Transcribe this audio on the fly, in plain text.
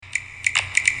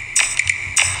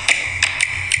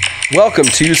Welcome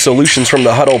to Solutions from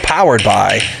the Huddle, powered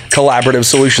by Collaborative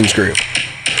Solutions Group.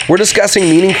 We're discussing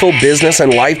meaningful business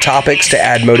and life topics to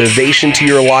add motivation to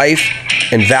your life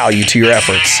and value to your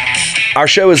efforts. Our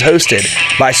show is hosted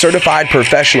by certified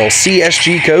professional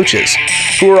CSG coaches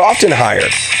who are often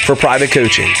hired for private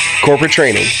coaching, corporate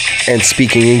training, and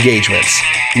speaking engagements.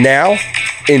 Now,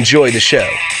 enjoy the show.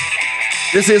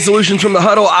 This is Solutions from the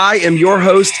Huddle. I am your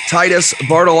host, Titus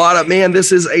Bartolotta. Man,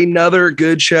 this is another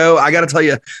good show. I got to tell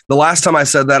you, the last time I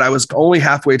said that, I was only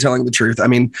halfway telling the truth. I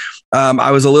mean,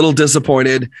 I was a little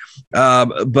disappointed,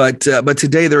 but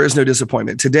today there is no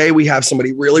disappointment. Today we have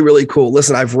somebody really, really cool.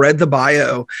 Listen, I've read the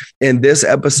bio in this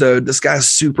episode. This guy's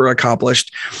super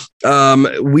accomplished.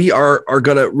 We are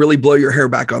going to really blow your hair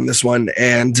back on this one.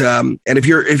 And if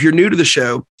you're new to the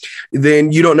show,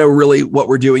 then you don't know really what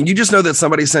we're doing. You just know that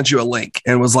somebody sent you a link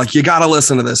and was like, you got to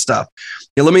listen to this stuff.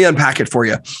 And let me unpack it for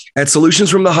you. At Solutions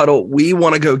from the Huddle, we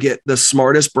want to go get the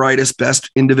smartest, brightest,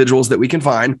 best individuals that we can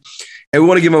find. And we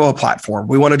want to give them a platform.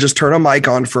 We want to just turn a mic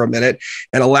on for a minute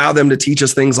and allow them to teach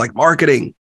us things like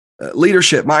marketing,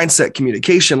 leadership, mindset,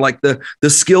 communication, like the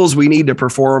skills we need to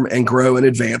perform and grow and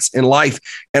advance in life.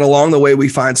 And along the way, we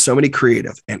find so many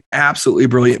creative and absolutely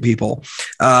brilliant people.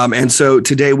 And so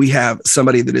today we have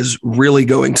somebody that is really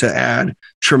going to add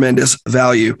tremendous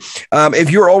value.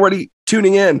 If you're already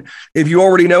tuning in, if you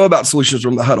already know about Solutions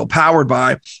from the Huddle, powered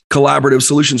by Collaborative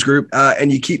Solutions Group,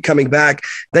 and you keep coming back,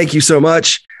 thank you so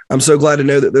much. I'm so glad to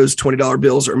know that those $20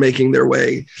 bills are making their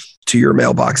way to your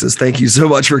mailboxes. Thank you so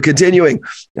much for continuing.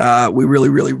 We really,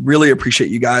 really, really appreciate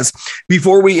you guys.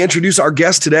 Before we introduce our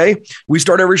guest today, we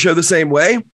start every show the same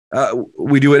way.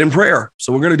 We do it in prayer.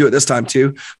 So we're going to do it this time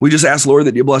too. We just ask, Lord,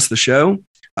 that you bless the show,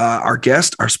 our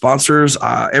guest, our sponsors,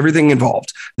 everything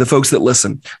involved, the folks that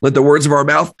listen. Let the words of our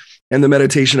mouth and the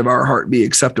meditation of our heart be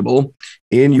acceptable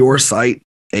in your sight.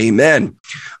 Amen.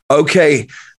 Okay.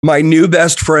 My new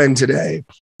best friend today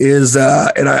is,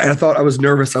 and I thought I was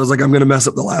nervous. I was like, I'm going to mess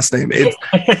up the last name.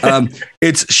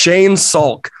 It's Shane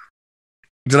Salk.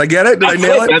 Did I get it? Did I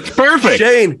nail it? That's perfect.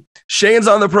 Shane's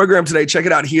on the program today. Check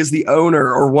it out. He is the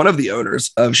owner or one of the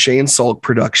owners of Shane Salk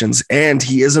Productions, and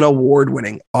he is an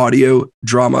award-winning audio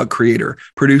drama creator,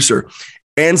 producer,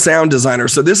 and sound designer.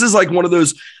 So this is like one of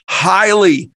those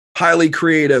highly, highly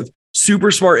creative, super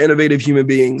smart, innovative human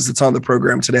beings that's on the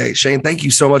program today. Shane, thank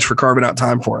you so much for carving out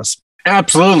time for us.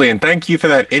 Absolutely. And thank you for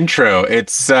that intro.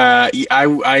 It's,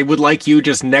 I would like you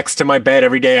just next to my bed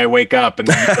every day I wake up and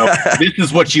this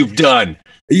is what you've done.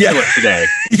 Yeah. Today.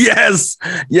 Yes.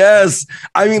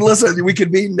 I mean, listen, we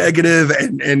could be negative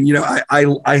and you know,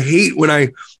 I hate when I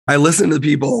listen to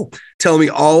people tell me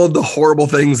all of the horrible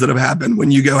things that have happened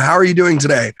when you go, how are you doing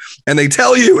today? And they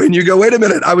tell you, and you go, wait a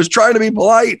minute, I was trying to be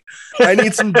polite. I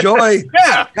need some joy.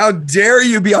 Yeah. How dare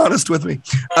you be honest with me?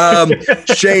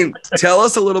 Shane, tell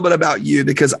us a little bit about you,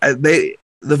 because the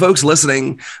folks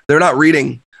listening, they're not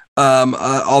reading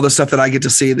all the stuff that I get to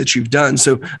see that you've done.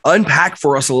 So unpack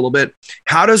for us a little bit.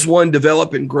 How does one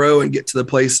develop and grow and get to the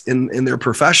place in their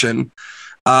profession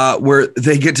where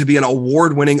they get to be an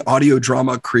award-winning audio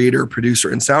drama creator,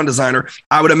 producer, and sound designer?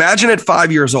 I would imagine at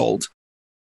 5 years old,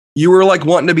 you were like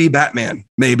wanting to be Batman,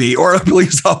 maybe, or a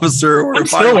police officer, or I'm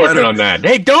still working on that.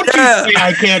 Hey, don't you say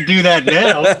I can't do that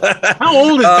now. How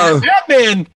old is that?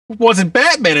 Batman wasn't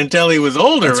Batman until he was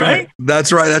older, right?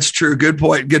 That's right. That's true. Good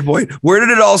point. Where did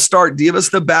it all start? Give us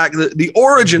the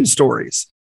origin stories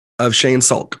of Shane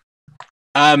Salk.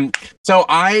 So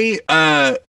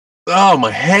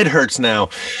my head hurts now.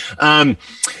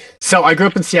 So I grew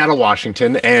up in Seattle,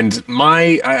 Washington, and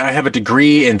I have a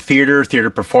degree in theater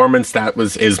performance. That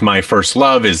is my first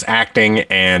love, is acting,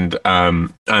 and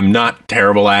I'm not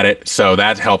terrible at it, so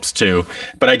that helps too.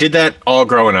 But I did that all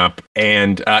growing up,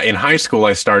 and in high school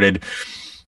I started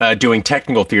doing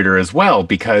technical theater as well,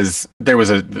 because there was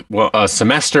a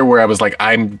semester where I was like,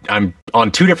 I'm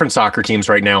on two different soccer teams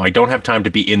right now. I don't have time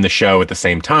to be in the show at the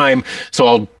same time,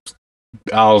 so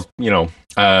I'll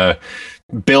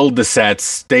build the sets,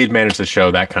 stage manage the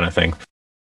show, that kind of thing.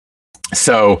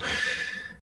 So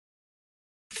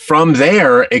from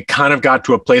there, it kind of got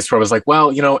to a place where I was like,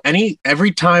 well, you know,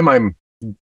 every time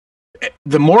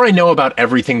the more I know about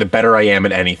everything, the better I am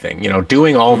at anything. You know,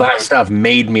 doing all that stuff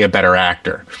made me a better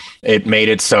actor. It made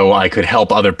it so I could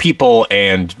help other people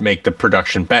and make the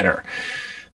production better.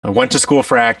 I went to school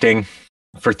for acting,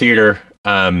 for theater.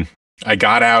 I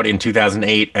got out in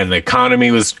 2008 and the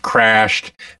economy was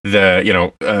crashed.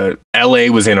 LA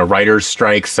was in a writer's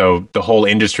strike, so the whole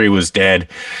industry was dead.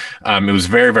 It was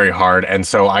very, very hard. And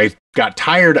so I got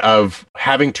tired of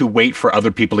having to wait for other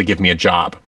people to give me a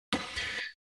job.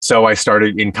 So I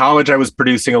started in college. I was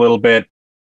producing a little bit.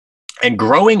 And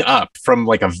growing up from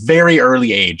like a very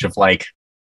early age of like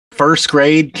first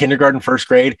grade, kindergarten, first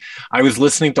grade, I was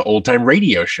listening to old time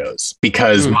radio shows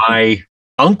because my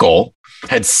uncle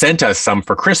had sent us some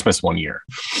for Christmas one year.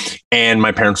 And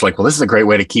my parents were like, well, this is a great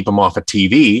way to keep them off of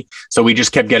TV. So we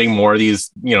just kept getting more of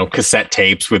these, cassette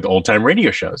tapes with old time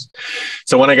radio shows.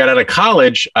 So when I got out of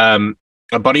college, a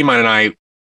buddy of mine and I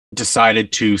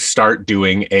decided to start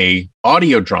doing a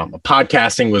audio drama.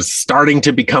 Podcasting was starting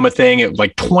to become a thing. It,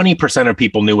 like 20% of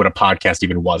people knew what a podcast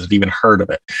even was, had even heard of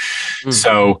it.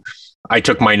 So I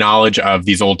took my knowledge of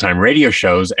these old time radio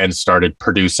shows and started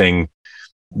producing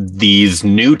these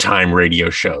new time radio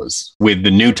shows with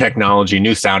the new technology,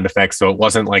 new sound effects. So it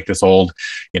wasn't like this old,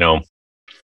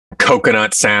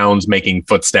 coconut sounds making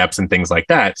footsteps and things like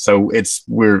that. So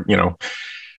we're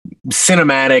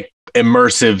cinematic,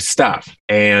 immersive stuff.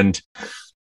 And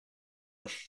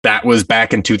that was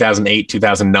back in 2008,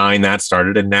 2009 that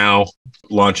started. And now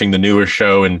launching the newer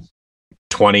show in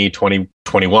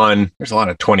 2021. There's a lot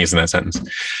of 20s in that sentence.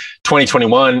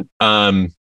 2021.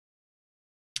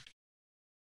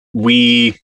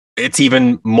 It's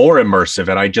even more immersive.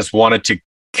 And I just wanted to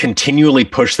continually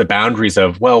push the boundaries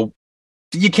of, well,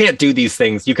 you can't do these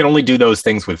things. You can only do those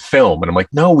things with film. And I'm like,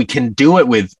 no, we can do it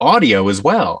with audio as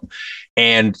well.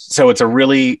 And so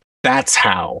that's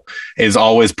how is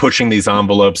always pushing these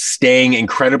envelopes, staying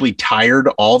incredibly tired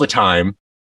all the time.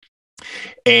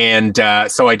 And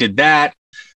so I did that.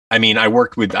 I mean, I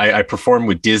performed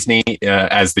with Disney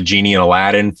as the genie in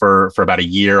Aladdin for about a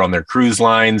year on their cruise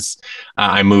lines.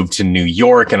 I moved to New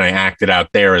York and I acted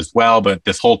out there as well. But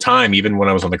this whole time, even when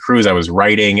I was on the cruise, I was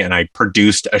writing and I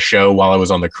produced a show while I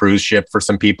was on the cruise ship for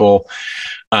some people.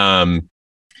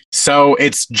 So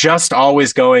it's just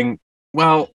always going,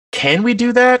 well, can we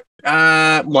do that?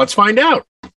 Let's find out.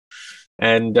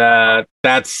 And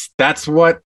that's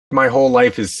what my whole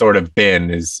life has sort of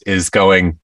been is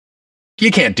going, you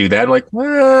can't do that. I'm like,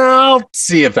 well, I'll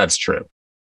see if that's true.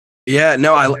 Yeah,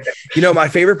 no, my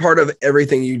favorite part of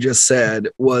everything you just said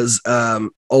was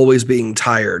always being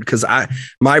tired, because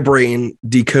my brain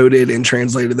decoded and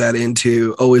translated that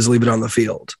into always leave it on the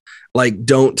field. Like,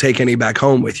 don't take any back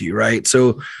home with you. Right.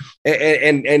 So,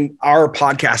 and our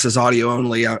podcast is audio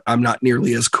only. I'm not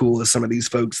nearly as cool as some of these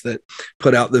folks that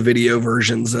put out the video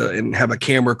versions and have a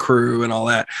camera crew and all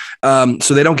that.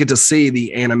 So they don't get to see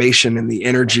the animation and the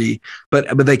energy, but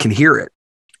they can hear it.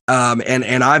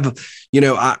 And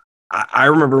I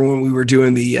remember when we were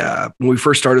doing when we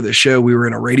first started the show, we were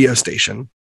in a radio station.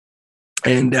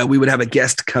 And we would have a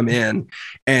guest come in,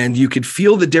 and you could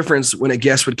feel the difference when a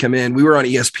guest would come in. We were on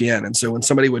ESPN. And so when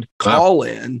somebody would call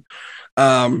in,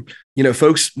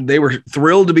 folks, they were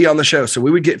thrilled to be on the show. So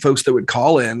we would get folks that would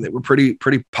call in that were pretty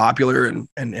popular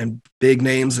and big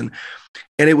names. And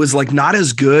it was like not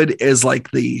as good as like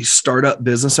the startup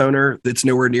business owner that's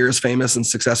nowhere near as famous and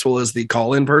successful as the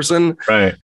call-in person.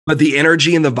 Right. But the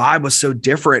energy and the vibe was so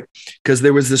different because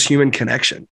there was this human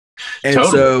connection. And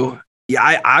Totally. So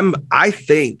yeah, I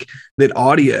think that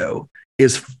audio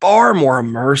is far more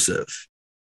immersive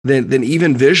than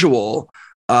even visual,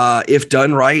 if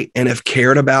done right and if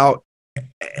cared about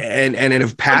and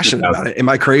if passionate about it. Am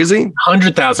I crazy?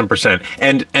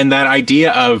 100,000%. And that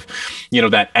idea of,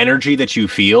 that energy that you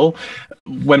feel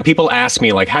when people ask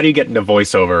me, like, how do you get into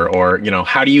voiceover, or,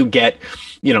 how do you get,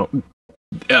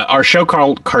 our show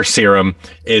called Carcerum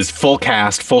is full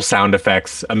cast, full sound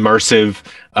effects, immersive,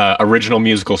 original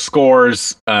musical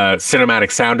scores,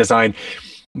 cinematic sound design.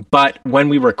 But when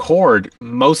we record,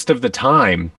 most of the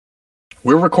time,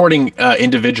 we're recording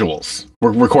individuals.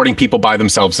 We're recording people by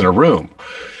themselves in a room.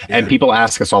 Yeah. And people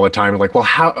ask us all the time, like, well,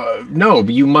 how? No,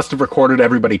 you must have recorded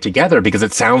everybody together because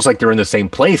it sounds like they're in the same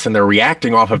place and they're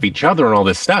reacting off of each other and all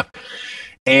this stuff.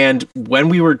 And when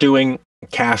we were doing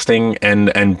casting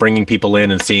and bringing people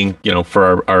in and seeing,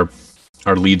 for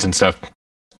our leads and stuff,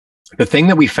 the thing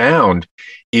that we found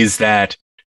is that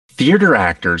theater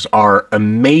actors are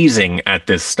amazing at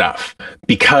this stuff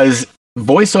because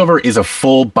voiceover is a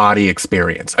full body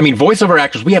experience. I mean, voiceover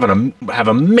actors, we have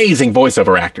amazing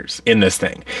voiceover actors in this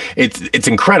thing. It's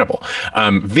incredible.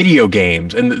 Video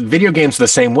games and video games the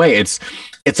same way.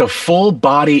 It's a full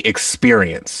body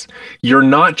experience. You're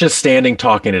not just standing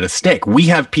talking at a stick.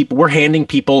 We're handing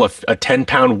people a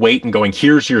 10-pound weight and going,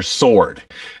 here's your sword.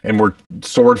 And we're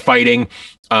sword fighting.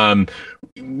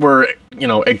 We're,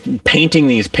 painting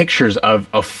these pictures of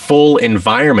a full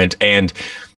environment, and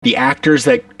the actors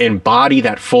that embody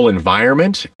that full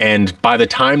environment, and by the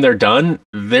time they're done,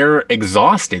 they're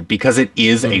exhausted because it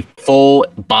is a full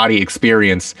body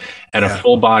experience and a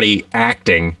full body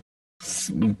acting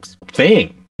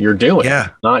thing you're doing. Yeah.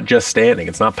 Not just standing.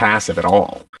 It's not passive at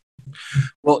all.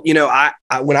 Well, I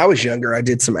when I was younger, I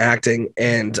did some acting,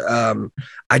 and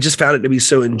I just found it to be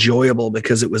so enjoyable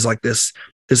because it was like this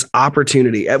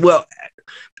opportunity. Well,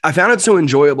 I found it so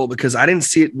enjoyable because I didn't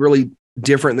see it really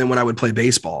different than when I would play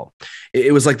baseball.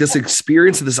 It was like this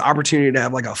experience, this opportunity to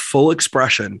have like a full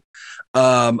expression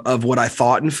of what I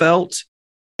thought and felt,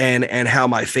 and how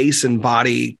my face and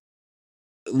body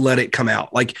let it come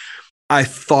out. Like I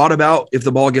thought about, if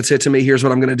the ball gets hit to me, here's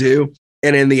what I'm going to do.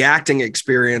 And in the acting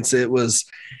experience, it was,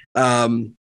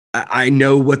 I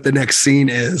know what the next scene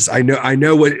is. I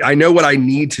know what I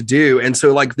need to do. And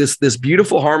so like this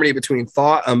beautiful harmony between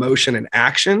thought, emotion, and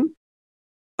action.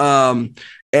 And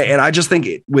I just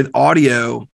think with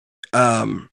audio,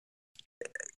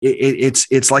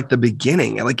 it's like the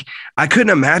beginning. Like I couldn't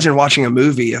imagine watching a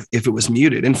movie if it was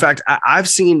muted. In fact, I've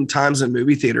seen times in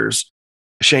movie theaters,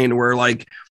 Shane, where like,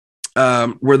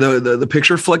 where the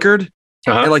picture flickered,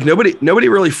 and like nobody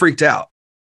really freaked out.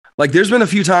 Like there's been a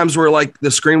few times where like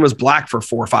the screen was black for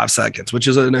 4 or 5 seconds, which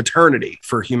is an eternity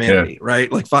for humanity,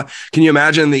 right? Like, can you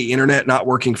imagine the internet not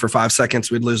working for 5 seconds?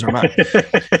 We'd lose our mind.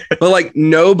 But like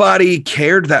nobody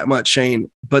cared that much, Shane.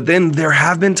 But then there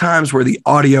have been times where the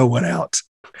audio went out,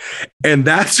 and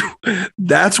that's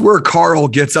where Carl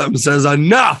gets up and says,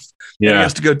 enough. Yeah. He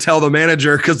has to go tell the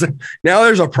manager because now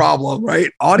there's a problem,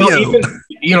 right? Audio. Well,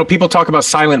 even, people talk about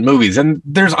silent movies, and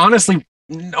there's honestly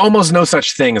almost no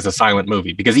such thing as a silent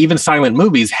movie, because even silent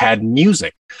movies had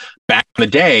music. Back in the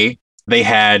day, they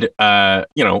had,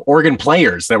 organ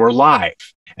players that were live,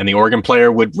 and the organ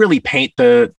player would really paint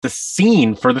the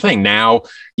scene for the thing. Now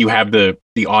you have the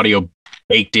audio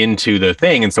baked into the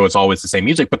thing, and so it's always the same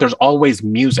music, but there's always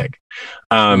music.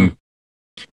 And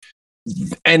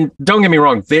don't get me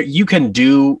wrong, you can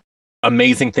do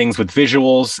amazing things with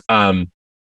visuals,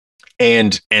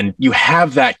 and you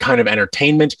have that kind of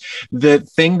entertainment. The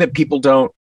thing that people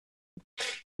don't,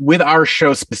 with our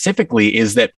show specifically,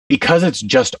 is that because it's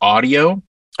just audio,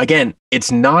 again,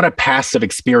 it's not a passive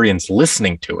experience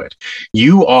listening to it.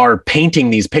 You are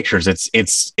painting these pictures.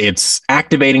 It's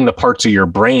activating the parts of your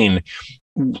brain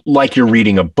like you're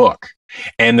reading a book.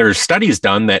 And there's studies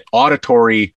done that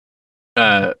auditory,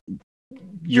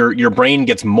 your brain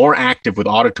gets more active with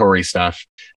auditory stuff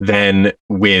than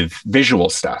with visual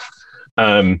stuff.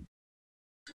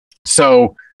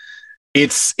 So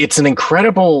it's an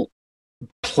incredible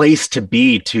place to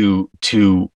be to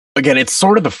again, it's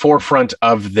sort of the forefront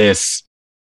of this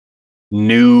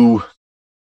new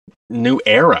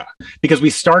era, because we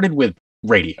started with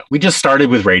radio. We just started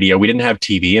with radio. We didn't have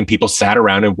TV, and people sat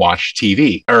around and watched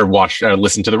TV or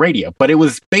listened to the radio, but it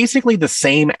was basically the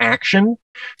same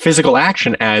physical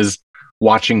action as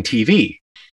watching TV.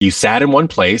 You sat in one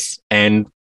place and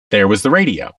there was the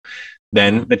radio.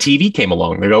 Then the TV came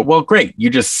along. They go, well, great. You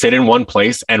just sit in one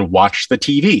place and watch the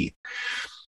TV.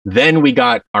 Then we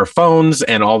got our phones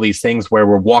and all these things where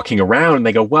we're walking around, and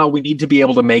they go, well, we need to be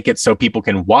able to make it so people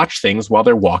can watch things while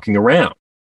they're walking around.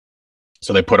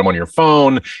 So they put them on your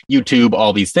phone, YouTube,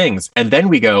 all these things. And then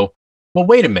we go, well,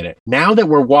 wait a minute. Now that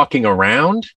we're walking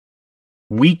around,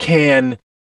 we can,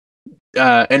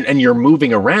 and you're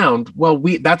moving around. Well,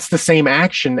 that's the same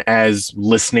action as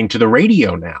listening to the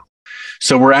radio now.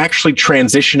 So we're actually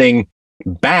transitioning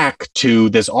back to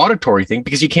this auditory thing,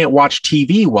 because you can't watch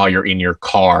TV while you're in your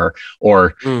car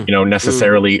or,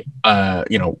 necessarily,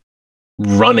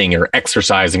 running or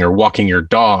exercising or walking your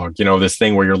dog, this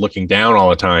thing where you're looking down all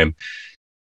the time.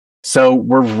 So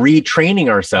we're retraining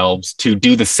ourselves to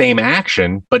do the same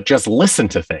action, but just listen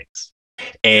to things.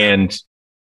 And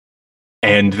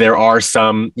there are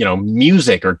some,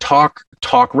 music or talk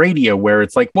radio where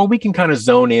it's like, well, we can kind of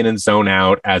zone in and zone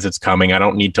out as it's coming. I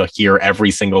don't need to hear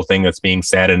every single thing that's being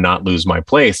said and not lose my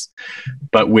place.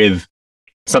 But with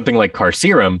something like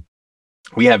Carcerum,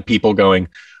 we have people going,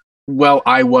 well,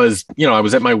 I was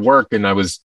at my work and I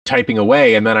was typing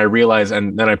away, and then I realized,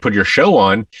 and then I put your show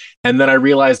on, and then I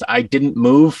realized I didn't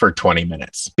move for 20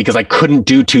 minutes because I couldn't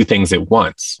do two things at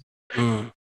once.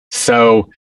 So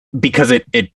because it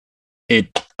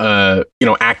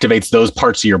activates those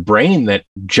parts of your brain that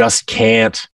just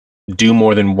can't do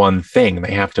more than one thing.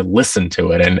 They have to listen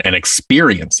to it and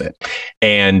experience it.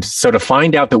 And so to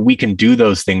find out that we can do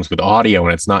those things with audio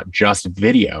and it's not just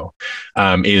video,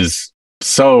 is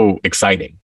so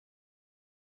exciting.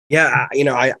 Yeah.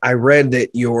 I read that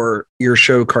your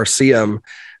show Carceum,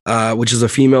 which is a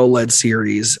female-led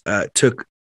series, took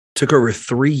over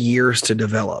 3 years to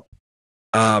develop.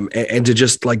 And to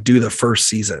just like do the first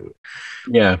season.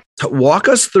 Yeah. To walk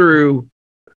us through,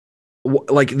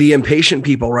 like the impatient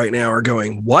people right now are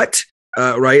going, what?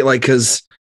 Right? Like, cause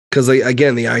Because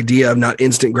again, the idea of not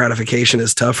instant gratification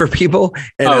is tough for people,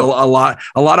 and a lot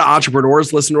of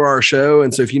entrepreneurs listen to our show.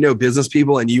 And so, if you know business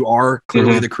people and you are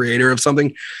clearly the creator of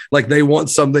something, like they want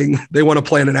to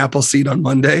plant an apple seed on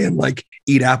Monday and like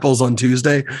eat apples on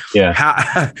Tuesday.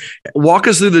 Yeah. Walk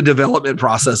us through the development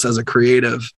process as a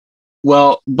creative.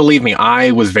 Well, believe me,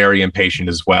 I was very impatient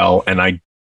as well, and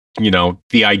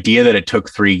the idea that it took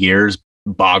 3 years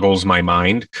boggles my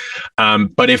mind.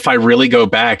 But if I really go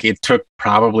back, it took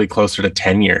probably closer to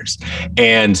 10 years.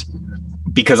 And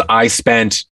because I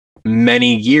spent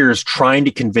many years trying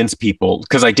to convince people,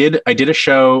 because I did a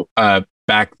show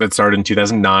back that started in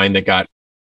 2009 that got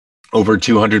over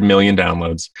 200 million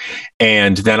downloads.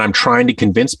 And then I'm trying to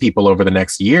convince people over the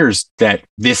next years that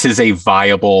this is a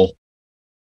viable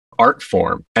art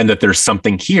form and that there's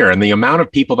something here. And the amount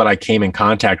of people that I came in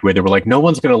contact with, they were like, no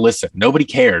one's going to listen. Nobody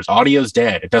cares. Audio's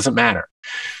dead. It doesn't matter.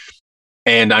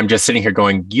 And I'm just sitting here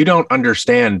going, you don't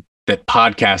understand that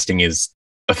podcasting is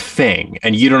a thing,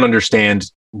 and you don't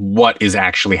understand what is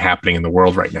actually happening in the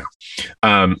world right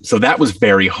now. So that was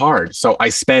very hard. So I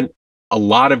spent a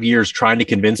lot of years trying to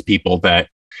convince people that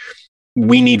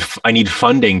I need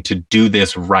funding to do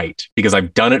this right, because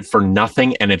I've done it for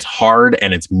nothing, and it's hard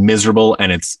and it's miserable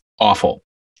and it's awful.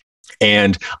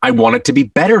 And I want it to be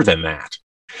better than that.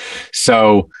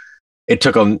 So it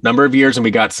took a number of years, and we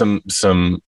got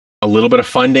a little bit of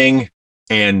funding.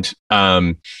 And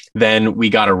then we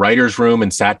got a writer's room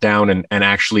and sat down and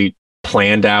actually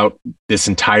planned out this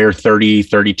entire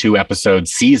 32 episode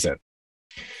season.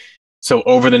 So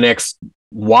over the next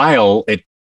while, it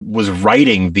was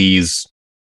writing these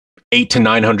 800 to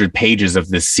 900 pages of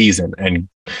this season, and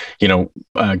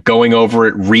going over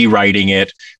it, rewriting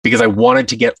it, because I wanted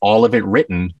to get all of it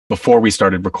written before we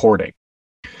started recording.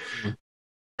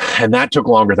 And that took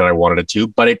longer than I wanted it to,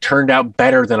 but it turned out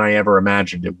better than I ever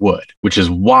imagined it would, which is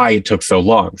why it took so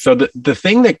long. So the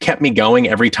thing that kept me going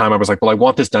every time I was like, well, I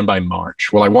want this done by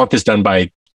March. Well, I want this done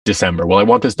by December. Well, I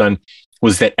want this done,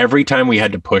 was that every time we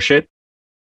had to push it,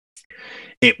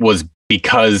 it was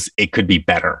because it could be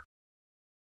better.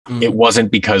 It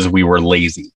wasn't because we were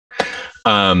lazy.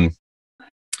 And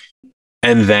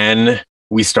then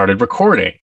we started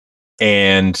recording,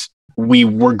 and we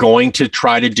were going to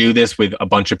try to do this with a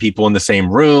bunch of people in the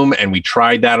same room. And we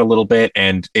tried that a little bit,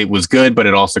 and it was good, but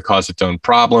it also caused its own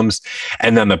problems.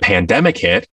 And then the pandemic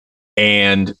hit.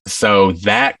 And so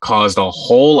that caused a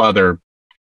whole other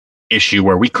issue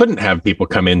where we couldn't have people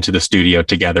come into the studio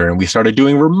together, and we started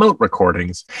doing remote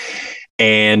recordings.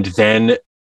 And then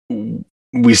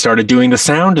we started doing the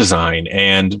sound design.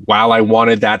 And while I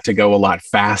wanted that to go a lot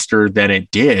faster than it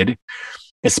did,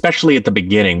 especially at the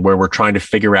beginning where we're trying to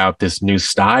figure out this new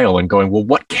style and going, well,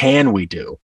 what can we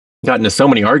do? Got into so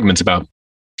many arguments about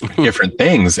different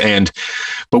things.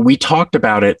 But we talked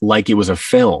about it like it was a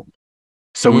film.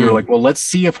 So we were like, well, let's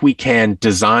see if we can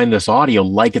design this audio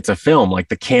like it's a film, like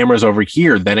the camera's over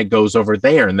here, then it goes over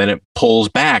there, and then it pulls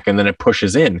back, and then it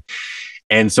pushes in.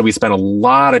 And so we spent a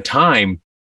lot of time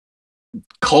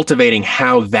cultivating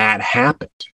how that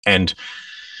happened, and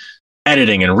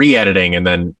editing and re-editing, and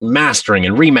then mastering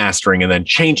and remastering, and then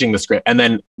changing the script. And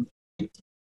then,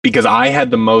 because I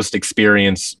had the most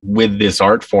experience with this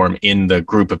art form in the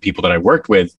group of people that I worked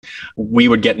with, we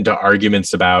would get into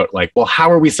arguments about like, well,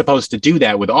 how are we supposed to do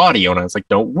that with audio? And I was like,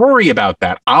 don't worry about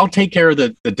that. I'll take care of the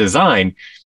design.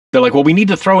 They're like, well, we need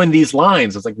to throw in these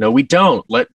lines. I was like, no, we don't.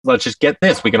 Let's just get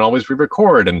this. We can always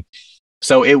re-record. And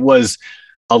so it was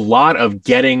a lot of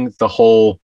getting the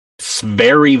whole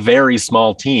very, very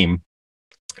small team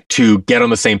to get on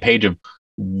the same page of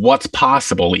what's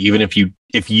possible. Even if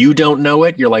you don't know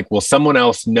it, you're like, well, someone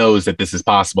else knows that this is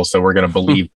possible, so we're going to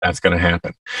believe that's going to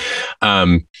happen.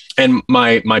 And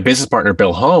my business partner,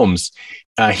 Bill Holmes,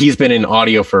 he's been in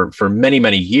audio for many,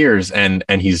 many years, and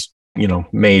he's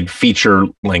made feature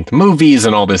length movies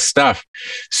and all this stuff.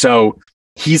 So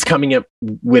he's coming up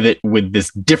with it with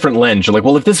this different lens. You're like,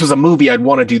 well, if this was a movie, I'd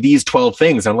want to do these 12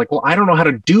 things. And I'm like, well, I don't know how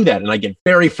to do that. And I get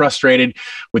very frustrated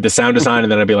with the sound design.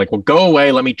 And then I'd be like, well, go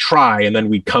away, let me try. And then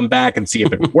we'd come back and see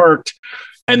if it worked.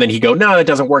 And then he'd go, no, it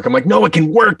doesn't work. I'm like, no, it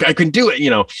can work. I can do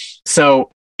it. So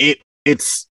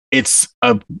it's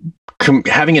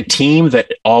having a team that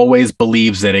always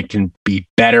believes that it can be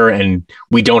better, and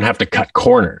we don't have to cut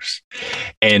corners.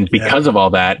 And because of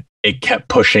all that, it kept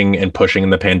pushing and pushing,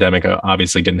 and the pandemic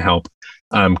obviously didn't help,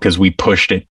 because we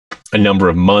pushed it a number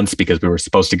of months because we were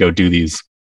supposed to go do these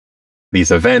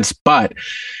events. But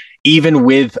even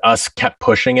with us kept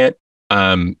pushing it,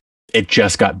 it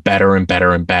just got better and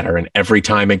better and better. And every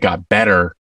time it got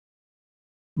better,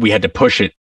 we had to push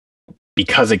it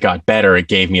because it got better, it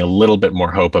gave me a little bit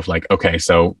more hope of like, okay,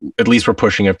 so at least we're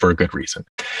pushing it for a good reason.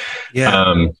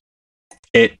 Yeah.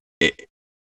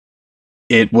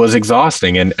 It was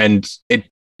exhausting, and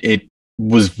it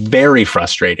was very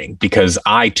frustrating because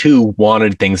I too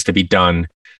wanted things to be done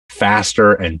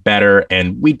faster and better,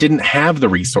 and we didn't have the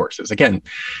resources. Again,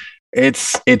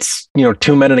 it's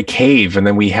 2 men in a cave, and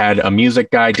then we had a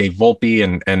music guy, Dave Volpe,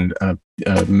 and a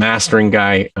mastering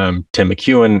guy, Tim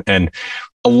McEwen, and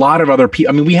a lot of other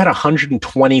people. I mean, we had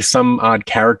 120 some odd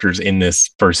characters in this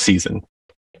first season,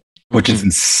 which is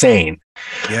insane.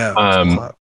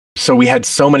 Yeah. So we had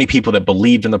so many people that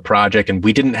believed in the project, and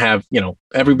we didn't have,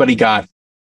 everybody got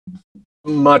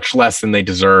much less than they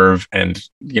deserve. And,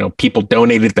 people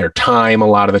donated their time a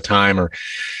lot of the time, or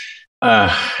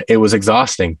it was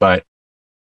exhausting, but,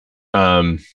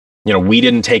 we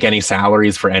didn't take any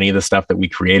salaries for any of the stuff that we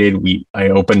created. I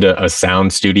opened a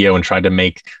sound studio and tried to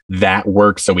make that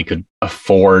work so we could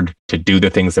afford to do the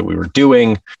things that we were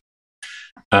doing.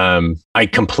 I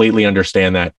completely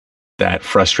understand that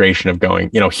frustration of going,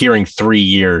 hearing 3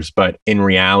 years, but in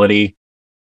reality,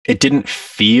 it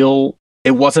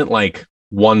wasn't like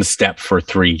one step for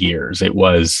 3 years. It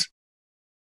was,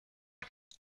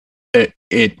 it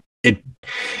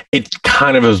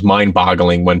kind of is mind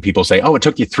boggling when people say, oh, it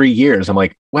took you 3 years. I'm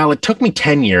like, well, it took me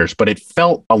 10 years, but it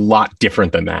felt a lot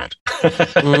different than that.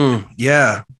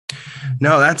 Yeah,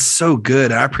 no, that's so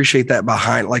good. I appreciate that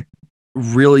behind, like,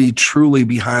 really, truly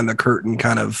behind the curtain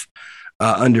kind of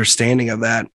understanding of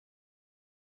that.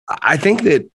 I think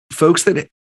that folks that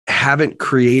haven't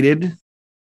created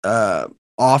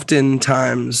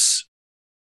oftentimes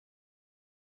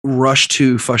rush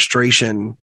to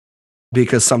frustration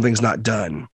because something's not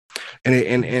done.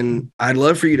 And I'd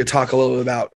love for you to talk a little bit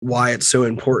about why it's so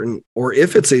important, or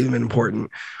if it's even important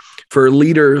for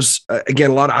leaders. Again,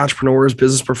 a lot of entrepreneurs,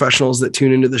 business professionals that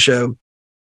tune into the show.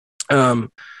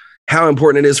 How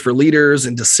important it is for leaders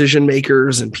and decision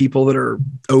makers and people that are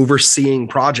overseeing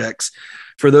projects,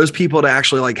 for those people to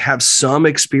actually like have some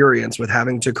experience with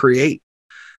having to create.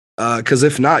 Because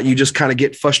if not, you just kind of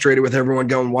get frustrated with everyone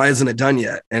going, why isn't it done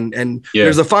yet? And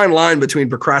There's a fine line between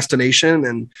procrastination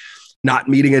and not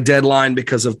meeting a deadline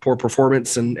because of poor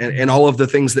performance and all of the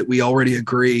things that we already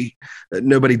agree that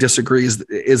nobody disagrees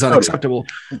is unacceptable.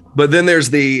 But then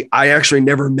there's I actually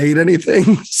never made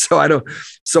anything. So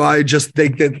I just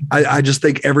think that I just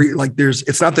think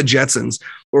it's not the Jetsons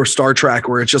or Star Trek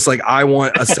where it's just like, I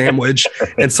want a sandwich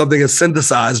and something is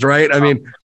synthesized. Right. I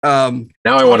mean, now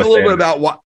I want a little bit about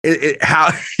what,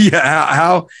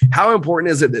 how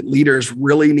important is it that leaders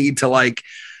really need to like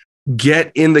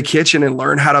get in the kitchen and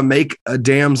learn how to make a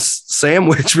damn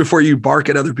sandwich before you bark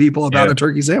at other people about a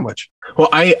turkey sandwich? Well,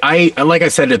 I like I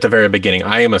said at the very beginning,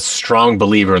 I am a strong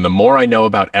believer in the more I know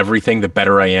about everything, the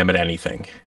better I am at anything.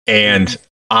 And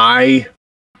I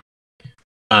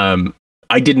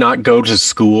did not go to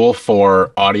school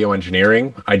for audio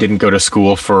engineering. I didn't go to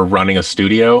school for running a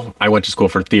studio. I went to school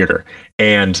for theater.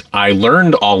 And I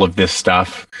learned all of this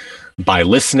stuff by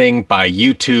listening, by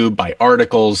YouTube, by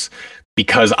articles,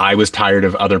 because I was tired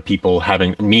of other people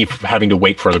having to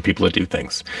wait for other people to do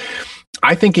things.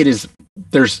 I think I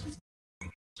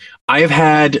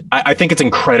think it's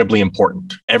incredibly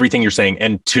important, everything you're saying,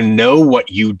 and to know what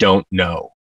you don't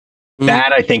know.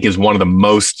 That I think is one of the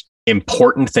most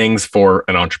important things for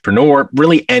an entrepreneur,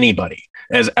 really anybody,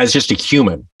 as just a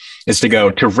human, is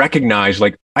to recognize,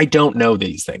 like, I don't know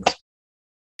these things,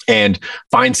 and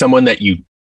find someone that you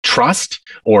trust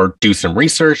or do some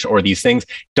research or these things.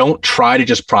 Don't try to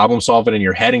just problem solve it in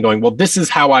your head and going, well, this is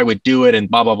how I would do it and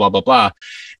blah, blah, blah, blah, blah.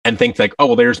 And think like, oh,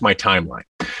 well, there's my timeline.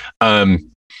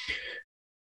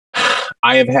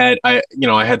 I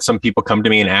had some people come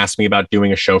to me and ask me about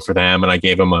doing a show for them. And I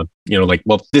gave them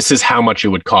well, this is how much it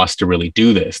would cost to really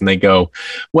do this. And they go,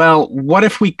 well, what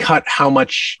if we cut how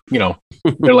much,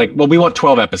 they're like, well, we want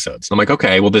 12 episodes. And I'm like,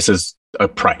 okay, well, this is a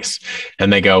price.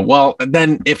 And they go, well,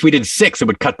 then if we did 6, it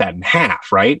would cut that in half.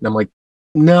 Right. And I'm like,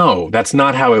 no, that's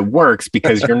not how it works,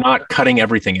 because you're not cutting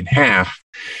everything in half.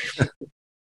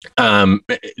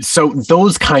 So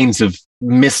those kinds of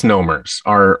misnomers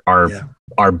are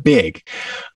big.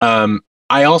 I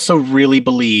also really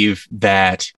believe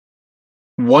that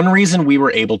one reason we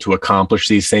were able to accomplish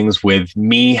these things, with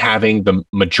me having the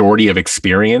majority of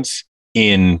experience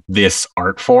in this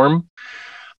art form,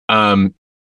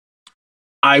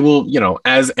 I will,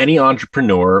 as any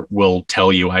entrepreneur will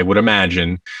tell you, I would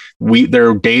imagine, there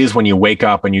are days when you wake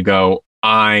up and you go,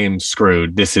 I'm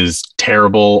screwed. This is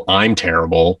terrible. I'm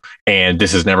terrible. And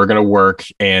this is never going to work.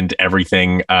 And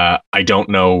everything, I don't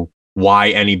know why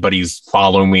anybody's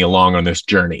following me along on this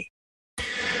journey.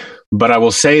 But I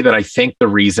will say that I think the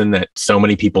reason that so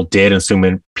many people did and so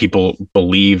many people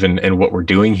believe in what we're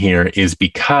doing here is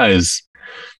because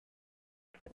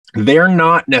they're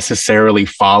not necessarily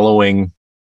following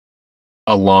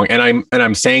along. And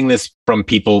I'm saying this from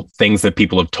things that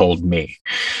people have told me.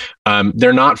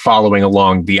 They're not following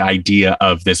along the idea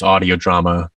of this audio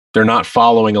drama. They're not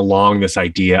following along this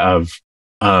idea of,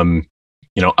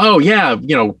 oh yeah,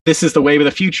 this is the wave of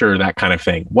the future, that kind of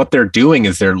thing. What they're doing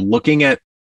is they're looking at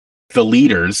the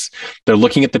leaders, they're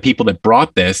looking at the people that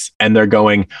brought this, and they're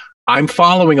going, I'm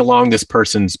following along this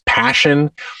person's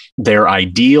passion, their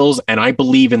ideals, and I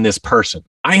believe in this person.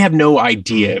 I have no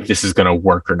idea if this is going to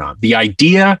work or not. The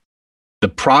idea, the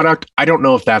product, I don't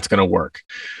know if that's going to work,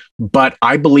 but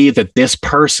I believe that this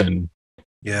person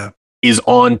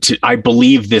I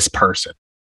believe this person.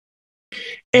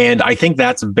 And I think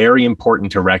that's very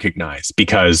important to recognize,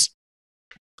 because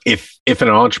if an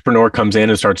entrepreneur comes in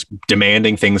and starts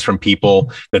demanding things from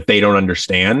people that they don't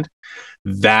understand,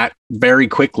 that very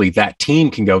quickly that team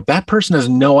can go, that person has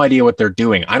no idea what they're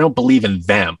doing. I don't believe in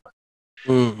them.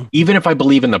 Even if I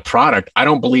believe in the product, I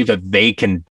don't believe that they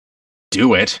can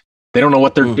do it. They don't know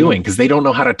what they're doing because they don't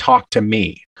know how to talk to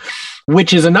me,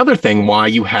 which is another thing why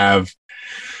you have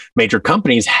major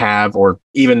companies or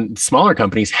even smaller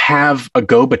companies have a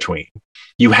go-between.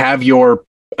 You have your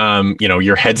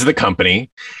heads of the company,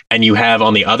 and you have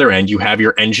on the other end, you have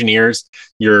your engineers,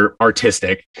 your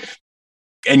artistic,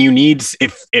 and you need,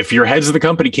 if your heads of the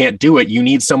company can't do it, you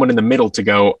need someone in the middle to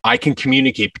go, I can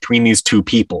communicate between these two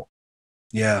people.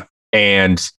 Yeah.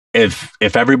 And if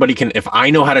everybody can, if I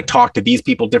know how to talk to these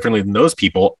people differently than those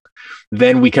people,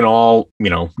 then we can all,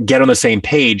 get on the same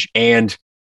page. And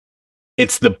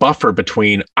it's the buffer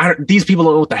between these people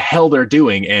don't know what the hell they're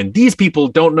doing, and these people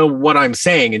don't know what I'm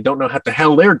saying and don't know what the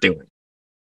hell they're doing.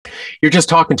 You're just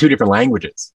talking two different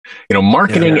languages.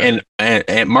 Marketing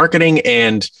and marketing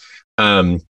and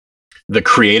the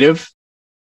creative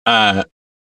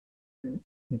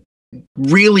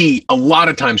really a lot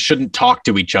of times shouldn't talk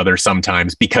to each other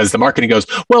sometimes, because the marketing goes,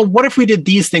 well, what if we did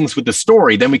these things with the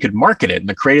story? Then we could market it. And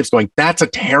the creative's going, that's a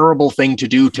terrible thing to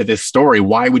do to this story.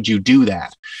 Why would you do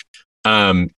that?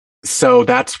 So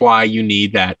that's why you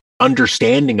need that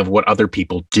understanding of what other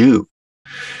people do,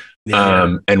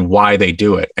 and why they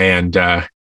do it. And I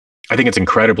think it's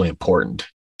incredibly important.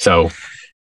 So,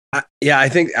 I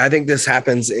think this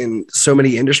happens in so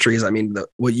many industries. I mean,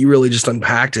 what you really just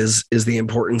unpacked is the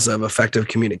importance of effective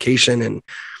communication,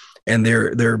 and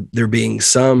there being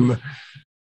some,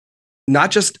 not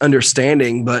just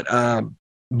understanding, but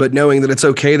knowing that it's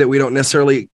okay that we don't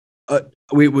necessarily.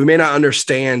 We may not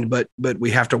understand, but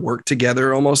we have to work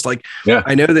together almost. Like,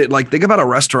 I know that, like, think about a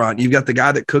restaurant. You've got the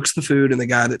guy that cooks the food and the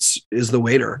guy is the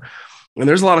waiter. And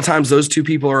there's a lot of times those two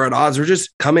people are at odds. They're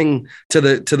just coming to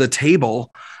the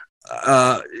table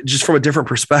just from a different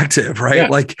perspective, right? Yeah.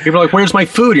 Like, people are like, where's my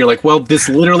food? You're like, well, this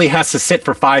literally has to sit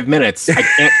for 5 minutes. I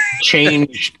can't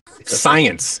change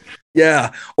science.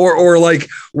 Yeah. Or like,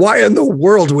 why in the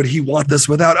world would he want this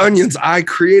without onions? I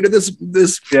created this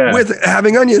with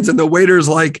having onions. And the waiter's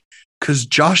like, because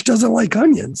Josh doesn't like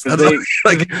onions.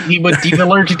 He's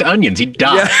allergic to onions. He'd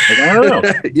die. Yeah. Like, I don't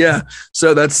know. Yeah.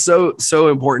 So that's so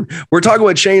important. We're talking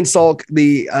with Shane Salk,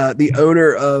 the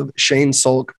owner of Shane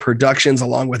Salk Productions,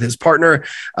 along with his partner.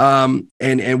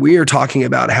 And we are talking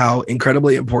about how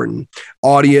incredibly important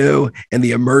audio and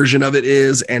the immersion of it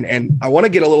is. And I want to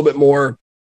get a little bit more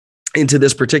into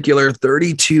this particular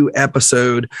 32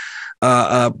 episode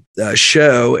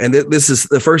show. And this is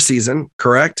the first season,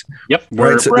 correct? Yep.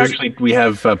 We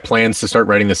have plans to start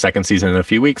writing the second season in a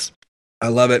few weeks. I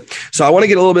love it. So I want to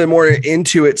get a little bit more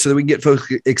into it so that we can get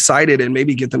folks excited and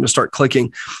maybe get them to start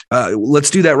clicking. Let's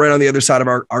do that right on the other side of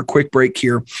our quick break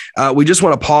here. We just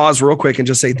want to pause real quick and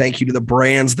just say thank you to the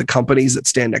brands, the companies that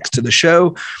stand next to the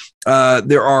show.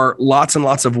 There are lots and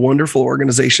lots of wonderful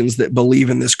organizations that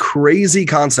believe in this crazy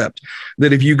concept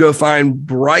that if you go find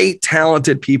bright,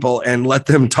 talented people and let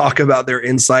them talk about their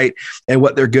insight and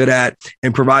what they're good at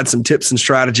and provide some tips and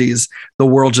strategies, the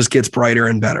world just gets brighter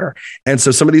and better. And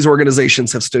so some of these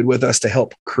organizations have stood with us to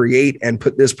help create and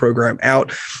put this program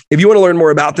out. If you want to learn more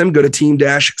about them, go to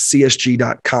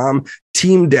team-csg.com.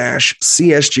 team-csg.com.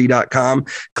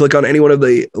 Click on any one of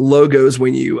the logos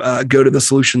when you go to the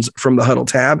Solutions from the Huddle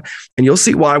tab, and you'll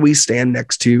see why we stand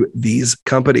next to these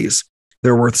companies.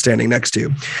 They're worth standing next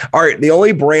to. All right. The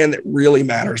only brand that really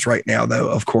matters right now, though,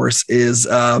 of course, is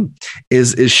Shane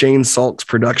Salk's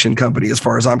production company, as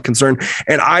far as I'm concerned.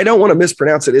 And I don't want to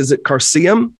mispronounce it. Is it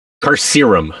Carcerum?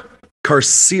 Carcerum.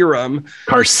 Carcerum.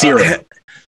 Carcerum.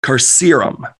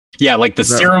 Carcerum. Yeah, like the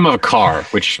serum of a car,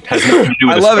 which has nothing to do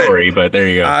with the story, but there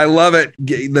you go. I love it.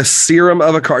 The serum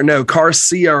of a car. No, car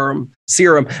serum.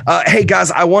 Hey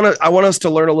guys, I want us to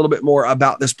learn a little bit more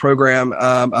about this program,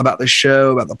 about the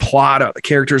show, about the plot, about the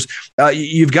characters.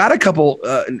 You've got a couple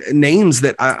names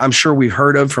that I'm sure we've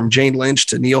heard of, from Jane Lynch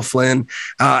to Neil Flynn,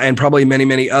 and probably many,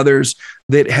 many others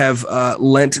that have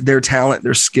lent their talent,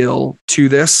 their skill to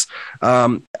this.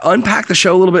 Unpack the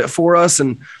show a little bit for us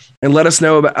and let us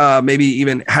know about maybe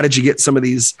even how did you get some of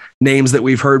these names that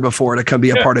we've heard before to come be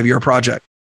a part of your project?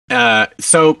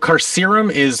 So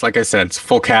Carcerum is, like I said, it's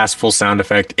full cast, full sound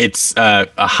effect. It's a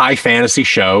high fantasy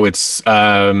show. It's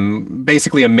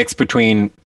basically a mix between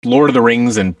Lord of the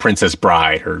Rings and Princess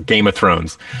Bride or Game of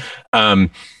Thrones.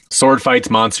 Sword fights,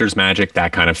 monsters, magic,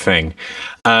 that kind of thing.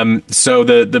 So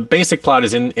the basic plot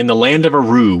is in the land of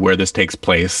Aru, where this takes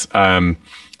place.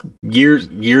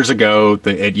 Years ago,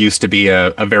 it used to be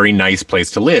a very nice place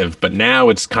to live, but now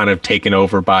it's kind of taken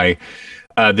over by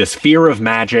this fear of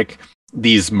magic.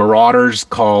 These marauders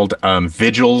called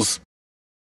vigils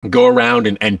go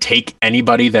around and take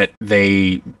anybody that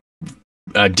they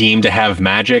deem to have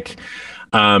magic,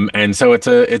 and so it's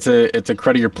a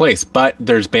cruddier place. But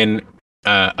there's been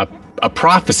a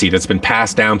prophecy that's been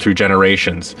passed down through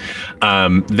generations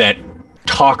that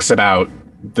talks about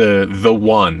the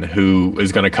one who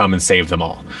is going to come and save them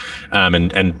all,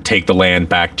 and take the land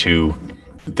back to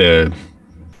the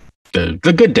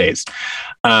good days.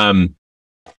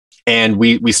 And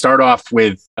we start off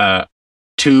with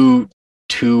two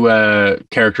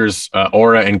characters,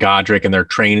 Aura and Godric, and they're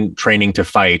training to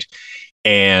fight.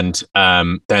 And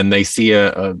then they see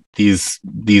these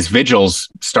vigils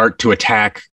start to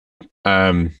attack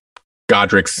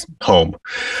Godric's home.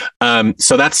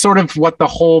 So that's sort of what the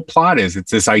whole plot is.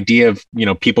 It's this idea of,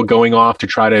 people going off to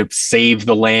try to save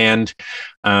the land.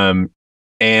 And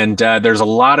there's a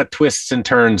lot of twists and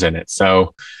turns in it.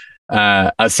 So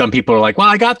some people are like, well,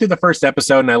 I got through the first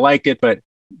episode and I liked it, but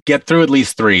get through at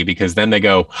least 3, because then they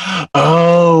go,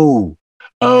 oh.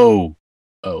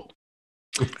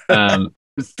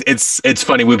 It's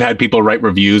funny. We've had people write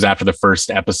reviews after the first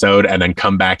episode and then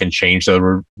come back and change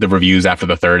the reviews after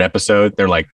the 3rd episode. They're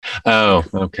like, oh,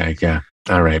 okay. Yeah.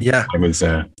 All right. Yeah. I was,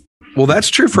 well, that's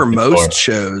true for most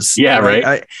shows. Yeah.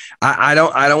 Right. I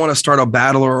don't want to start a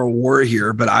battle or a war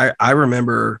here, but I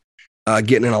remember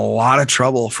getting in a lot of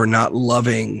trouble for not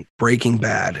loving Breaking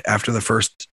Bad after the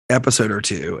first episode or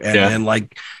 2, and then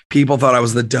like people thought I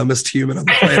was the dumbest human on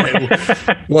the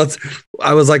planet.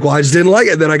 I was like, well, I just didn't like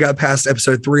it. Then I got past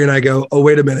episode 3 and I go, oh,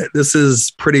 wait a minute, this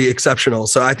is pretty exceptional.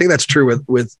 So I think that's true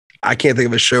with I can't think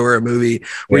of a show or a movie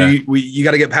where you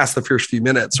got to get past the first few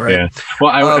minutes, right? Yeah.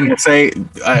 Well, I would say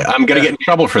I'm going to get in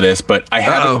trouble for this, but I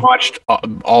haven't watched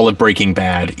all of Breaking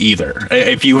Bad either.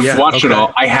 If you have watched it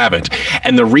all, I haven't.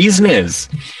 And the reason is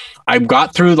I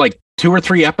got through like 2 or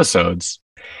 3 episodes,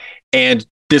 and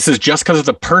this is just because of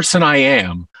the person I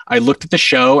am. I looked at the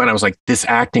show and I was like, this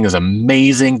acting is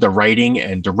amazing. The writing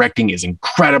and directing is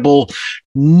incredible.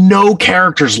 No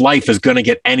character's life is going to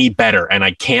get any better, and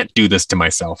I can't do this to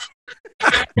myself.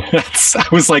 I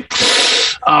was like,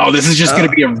 oh, this is just going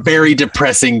to be a very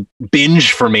depressing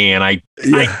binge for me, and I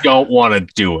don't want to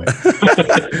do it.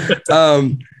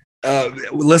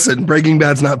 Listen, Breaking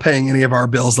Bad's not paying any of our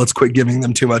bills. Let's quit giving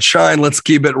them too much shine. Let's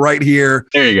keep it right here.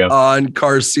 There you go. On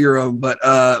Carcerum. But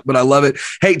I love it.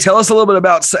 Hey, tell us a little bit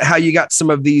about how you got some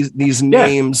of these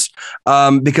names,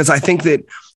 because I think that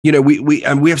we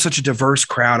have such a diverse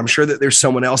crowd. I'm sure that there's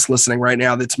someone else listening right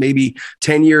now that's maybe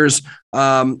 10 years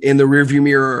in the rearview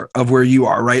mirror of where you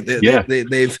are. Right?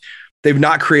 They've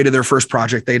not created their first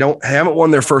project. They haven't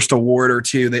won their first award or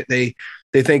 2.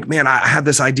 They think, man, I have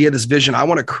this idea, this vision. I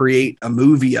want to create a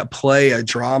movie, a play, a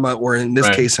drama, or in this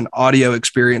case, an audio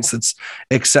experience that's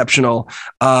exceptional.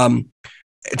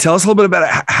 Tell us a little bit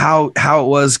about how it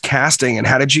was casting, and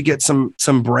how did you get some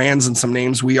brands and some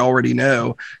names we already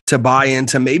know to buy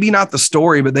into maybe not the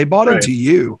story, but they bought into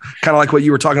you, kind of like what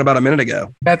you were talking about a minute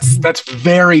ago. That's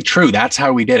very true. That's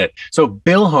how we did it. So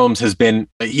Bill Holmes has been,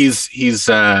 he's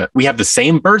we have the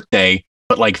same birthday,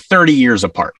 but like 30 years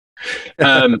apart.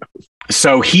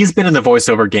 So he's been in the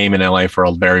voiceover game in LA for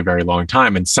a very, very long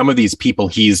time. And some of these people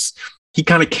he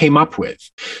kind of came up with.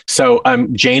 So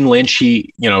Jane Lynch,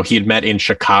 he had met in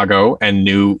Chicago and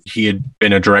knew he had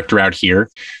been a director out here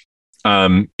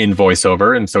in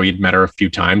voiceover. And so he'd met her a few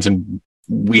times, and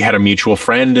we had a mutual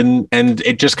friend, and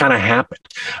it just kind of happened.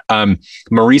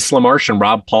 Maurice LaMarche and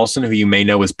Rob Paulson, who you may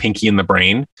know as Pinky and the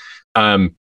Brain,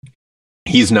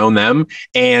 he's known them.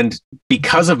 And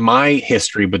because of my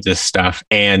history with this stuff,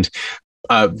 and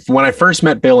when I first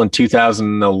met Bill in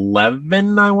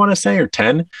 2011, I want to say, or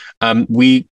 10,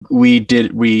 we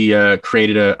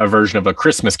created a version of A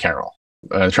Christmas Carol,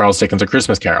 Charles Dickens' A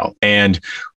Christmas Carol, and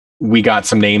we got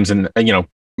some names, and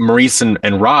Maurice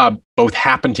and Rob both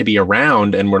happened to be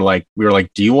around, and we were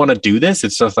like, do you want to do this?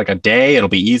 It's just like a day, it'll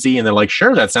be easy. And they're like,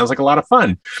 sure, that sounds like a lot of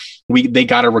fun. They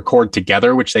got to record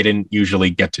together, which they didn't usually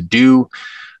get to do.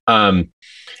 And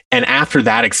after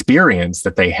that experience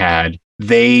that they had,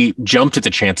 they jumped at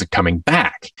the chance of coming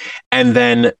back. And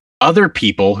then other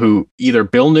people who either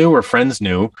Bill knew or friends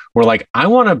knew were like, I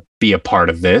want to be a part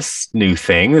of this new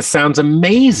thing. This sounds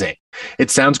amazing.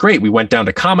 It sounds great. We went down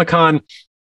to Comic-Con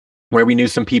where we knew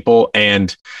some people,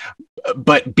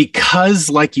 but because,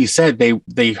 like you said,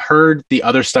 they heard the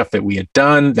other stuff that we had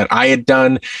done, that I had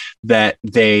done, that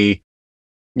they,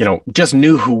 just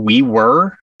knew who we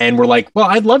were, and were like, well,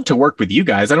 I'd love to work with you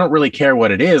guys. I don't really care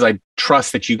what it is. I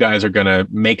trust that you guys are going to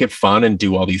make it fun and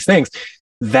do all these things.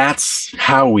 That's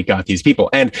how we got these people.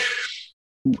 And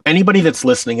anybody that's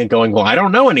listening and going, well, I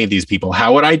don't know any of these people.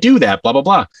 How would I do that? Blah, blah,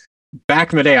 blah.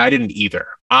 Back in the day, I didn't either.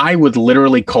 I would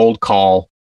literally cold call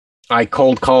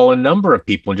a number of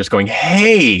people and just going,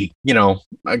 hey,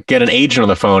 get an agent on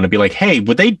the phone and be like, hey,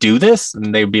 would they do this?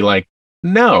 And they'd be like,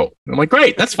 no. I'm like,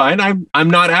 great, that's fine. I'm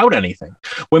not out anything.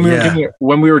 When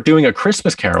we were doing A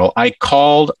Christmas Carol, I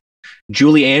called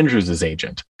Julie Andrews'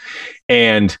 agent,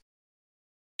 and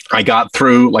I got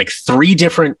through like 3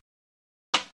 different.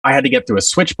 I had to get through a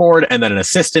switchboard and then an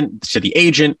assistant to the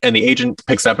agent, and the agent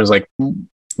picks up and is like,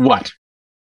 what?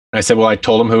 I said, well, I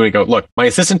told him who to go. Look, my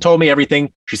assistant told me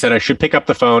everything. She said I should pick up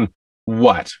the phone.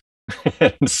 What?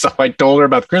 And so I told her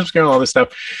about the Christmas Carol and all this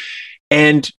stuff.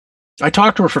 And I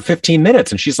talked to her for 15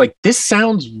 minutes, and she's like, this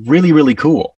sounds really, really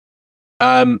cool.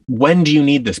 When do you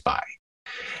need this by?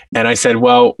 And I said,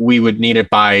 well, we would need it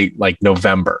by like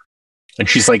November. And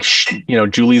she's like,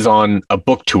 Julie's on a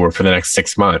book tour for the next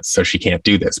 6 months, so she can't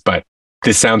do this, but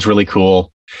this sounds really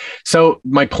cool. So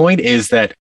my point is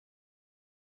that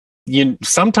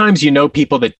sometimes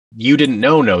people that you didn't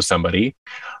know somebody,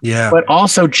 but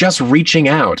also just reaching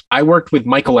out. I worked with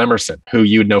Michael Emerson, who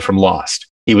you would know from Lost.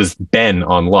 He was Ben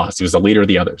on Lost. He was the leader of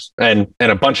the others, and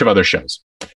a bunch of other shows.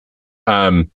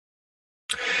 And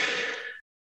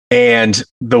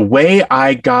the way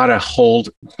I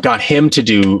got him to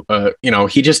do,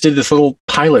 he just did this little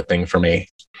pilot thing for me.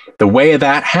 The way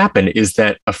that happened is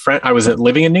that I was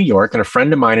living in New York, and a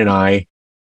friend of mine and I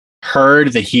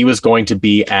heard that he was going to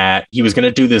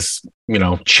do this,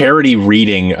 charity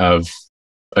reading of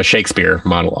a Shakespeare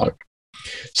monologue.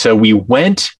 So we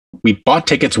bought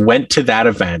tickets, went to that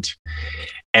event.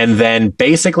 And then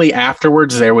basically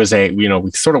afterwards there was we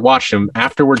sort of watched him.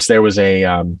 Afterwards there was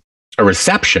a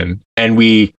reception, and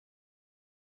we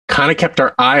kind of kept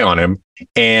our eye on him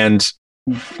and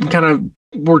kind of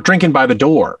were drinking by the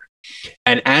door.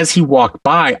 And as he walked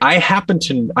by,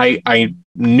 I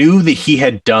knew that he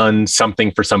had done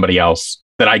something for somebody else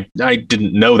that I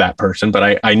didn't know that person,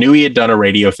 but I knew he had done a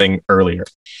radio thing earlier.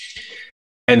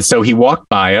 And so he walked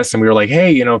by us, and we were like,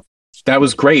 hey, that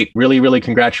was great. Really, really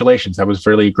congratulations. That was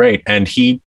really great. And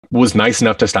he was nice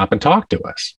enough to stop and talk to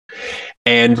us.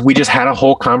 And we just had a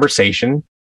whole conversation.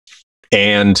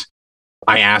 And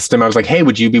I asked him, I was like, hey,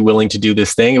 would you be willing to do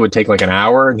this thing? It would take like an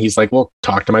hour. And he's like, well,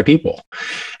 talk to my people.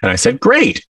 And I said,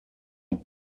 great.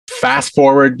 Fast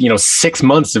forward, 6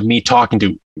 months of me talking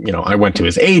to, I went to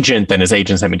his agent, then his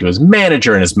agent sent me to his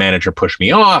manager, and his manager pushed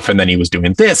me off. And then he was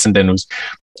doing this, and then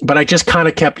but I just kind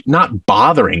of kept not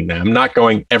bothering them, not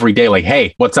going every day, like,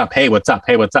 hey, what's up? Hey, what's up?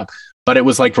 Hey, what's up? But it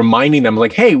was like reminding them,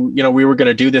 like, hey, we were going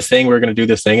to do this thing. We were going to do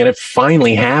this thing. And it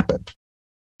finally happened.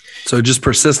 So just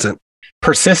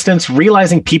persistence,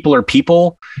 realizing people are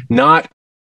people, not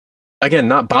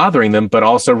bothering them, but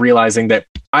also realizing that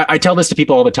I tell this to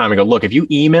people all the time. I go, look, if you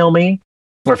email me,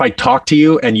 or if I talk to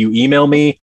you and you email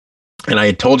me, and I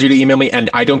had told you to email me and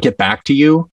I don't get back to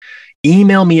you,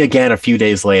 email me again a few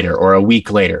days later or a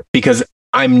week later, because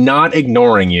I'm not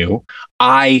ignoring you.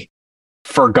 I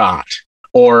forgot,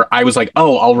 or I was like,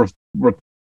 oh, I'll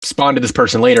respond to this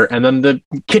person later. And then the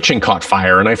kitchen caught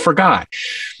fire and I forgot.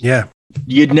 Yeah.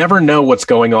 You'd never know what's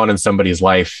going on in somebody's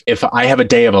life. If I have a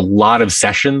day of a lot of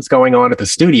sessions going on at the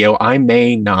studio, I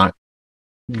may not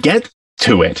get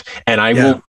to it,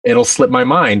 and it'll slip my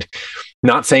mind.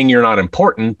 Not saying you're not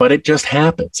important, but it just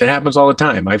happens. It happens all the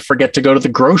time. I forget to go to the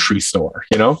grocery store,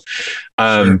 Sure.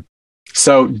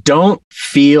 So don't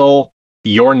feel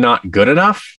you're not good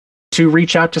enough to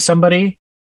reach out to somebody.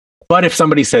 But if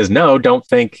somebody says no, don't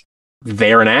think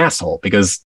they're an asshole,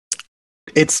 because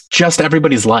it's just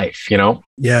everybody's life,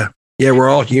 Yeah. Yeah, we're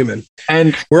all human,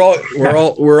 and we're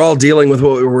all dealing with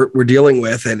what we're dealing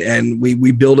with, and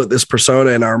we build up this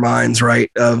persona in our minds, right?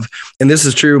 And this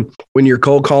is true when you're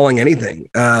cold calling anything.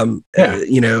 I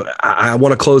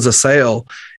want to close a sale,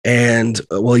 and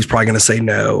well, he's probably going to say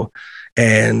no,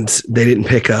 and they didn't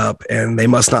pick up, and they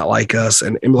must not like us,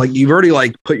 and like you've already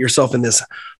like put yourself in this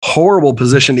horrible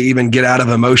position to even get out of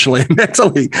emotionally and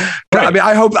mentally. Right. I mean,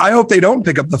 I hope they don't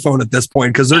pick up the phone at this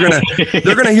point, because they're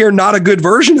gonna hear not a good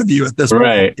version of you at this point.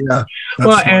 Right. Yeah.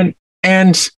 Well, fun.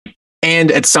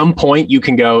 and at some point you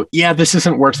can go, yeah, this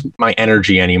isn't worth my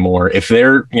energy anymore. If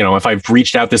if I've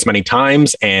reached out this many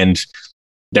times and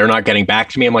they're not getting back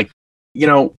to me, I'm like,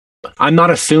 I'm not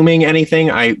assuming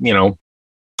anything. I'm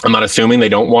not assuming they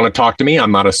don't want to talk to me.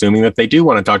 I'm not assuming that they do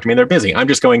want to talk to me and they're busy. I'm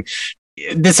just going,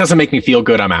 this doesn't make me feel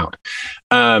good. I'm out.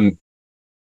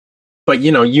 But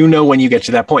when you get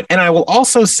to that point. And I will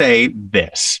also say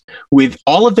this, with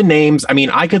all of the names, I mean,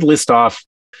 I could list off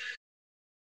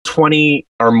 20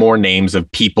 or more names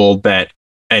of people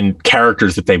and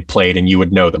characters that they've played, and you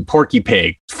would know them. Porky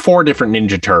Pig, 4 different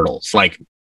Ninja Turtles, like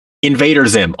Invader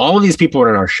Zim. All of these people are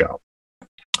in our show.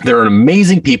 They're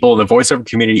amazing people. The voiceover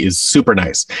community is super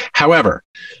nice. However,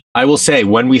 I will say,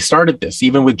 when we started this,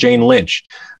 even with Jane Lynch,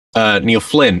 Neil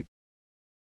Flynn,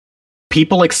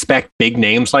 people expect big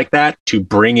names like that to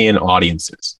bring in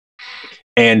audiences.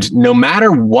 And no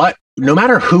matter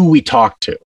who we talked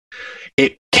to,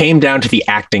 it came down to the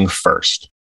acting first.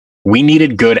 We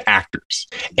needed good actors.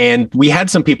 And we had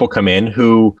some people come in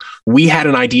who we had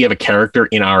an idea of a character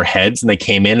in our heads, and they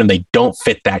came in and they don't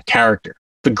fit that character.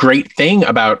 The great thing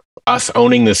about us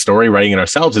owning this story, writing it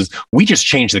ourselves, is we just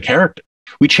changed the character.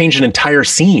 We changed an entire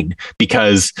scene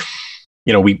because,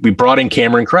 we brought in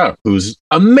Cameron Crowe, who's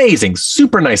amazing,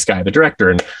 super nice guy, the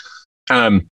director.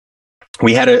 And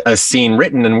we had a scene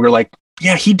written, and we were like,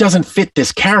 yeah, he doesn't fit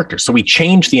this character. So we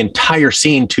changed the entire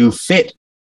scene to fit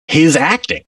his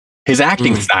acting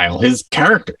style, his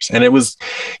characters. And it was,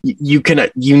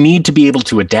 you need to be able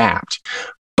to adapt.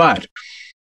 But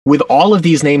with all of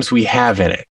these names we have in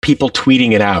it, people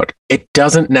tweeting it out, it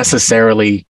doesn't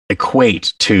necessarily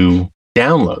equate to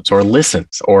downloads or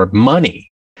listens or money.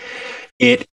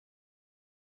 If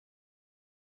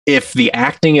the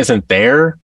acting isn't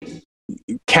there,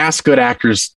 cast good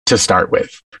actors to start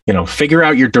with. Figure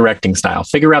out your directing style,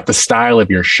 figure out the style of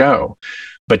your show,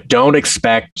 but don't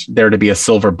expect there to be a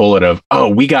silver bullet of, oh,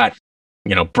 we got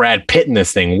Brad Pitt in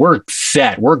this thing. We're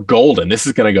set. We're golden. This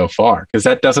is going to go far, because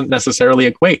that doesn't necessarily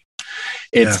equate.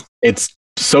 It's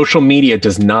social media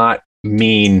does not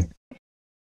mean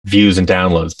views and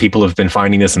downloads. People have been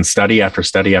finding this in study after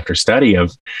study after study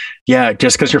of,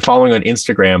 just because you're following on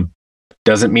Instagram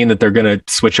doesn't mean that they're going to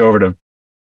switch over to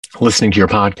listening to your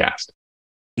podcast.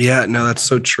 Yeah, no, that's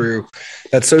so true.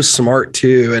 That's so smart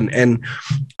too. And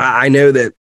I know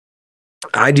that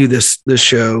I do this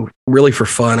show really for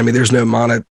fun. I mean, there's no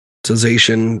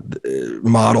monetization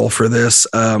model for this.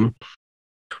 For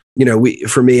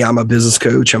me, I'm a business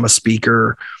coach. I'm a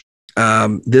speaker.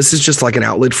 This is just like an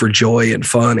outlet for joy and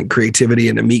fun and creativity,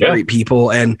 and to meet great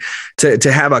people, and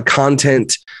to have a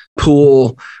content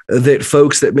pool that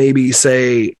folks that maybe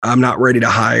say I'm not ready to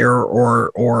hire,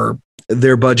 or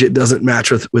their budget doesn't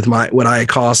match with what I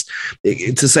cost,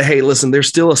 to say, hey, listen, there's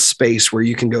still a space where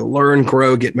you can go learn,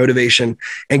 grow, get motivation,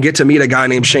 and get to meet a guy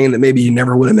named Shane that maybe you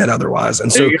never would have met otherwise.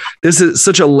 And so this is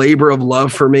such a labor of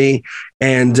love for me.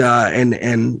 And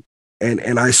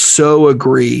I so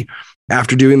agree.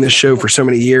 After doing this show for so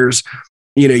many years,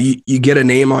 you get a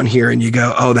name on here and you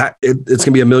go, oh, it's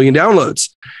gonna be 1 million downloads.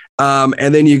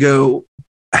 And then you go,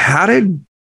 how did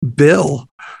Bill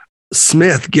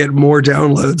Smith get more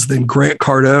downloads than Grant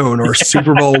Cardone or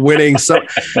Super Bowl winning? So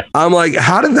I'm like,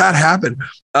 how did that happen?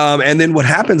 And then what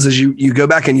happens is you go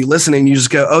back and you listen and you just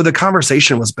go, oh, the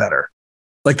conversation was better.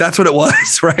 Like, that's what it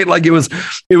was, right? Like it was,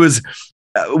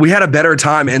 we had a better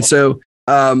time. And so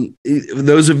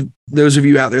those of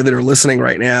you out there that are listening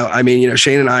right now, I mean,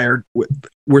 Shane and I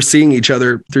we're seeing each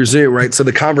other through Zoom, right? So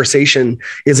the conversation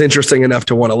is interesting enough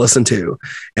to want to listen to.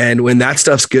 And when that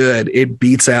stuff's good, it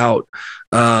beats out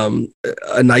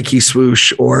a Nike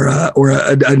swoosh or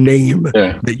a name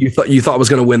that you thought was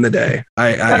going to win the day.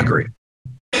 I agree.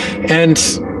 And,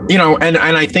 and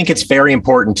I think it's very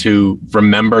important to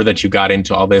remember that you got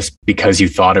into all this because you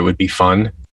thought it would be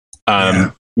fun.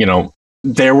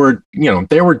 There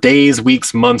were days,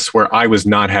 weeks, months where I was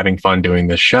not having fun doing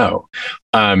this show.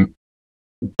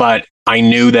 But I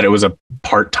knew that it was a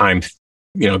part-time,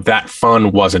 that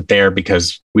fun wasn't there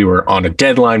because we were on a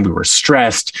deadline. We were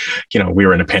stressed, we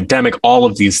were in a pandemic, all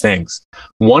of these things.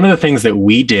 One of the things that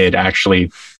we did,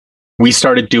 actually, we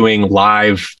started doing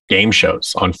live game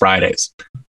shows on Fridays.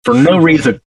 for no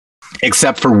reason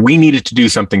except for we needed to do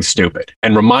something stupid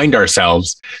and remind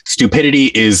ourselves stupidity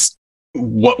is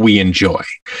what we enjoy.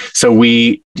 So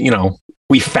we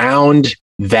found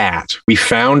that. We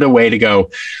found a way to go,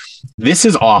 this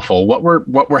is awful. What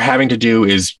we're having to do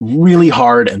is really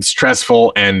hard and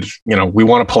stressful, and we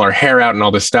want to pull our hair out and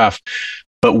all this stuff.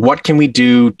 But what can we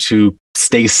do to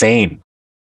stay sane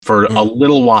for a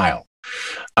little while?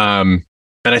 And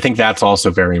I think that's also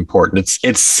very important.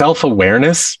 It's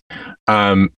self-awareness,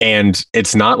 and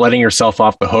it's not letting yourself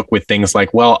off the hook with things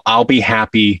like, well, I'll be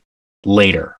happy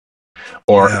later,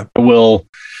 or will.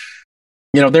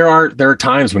 There are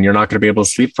times when you're not going to be able to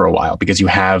sleep for a while because you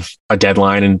have a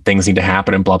deadline and things need to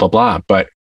happen and blah, blah, blah. But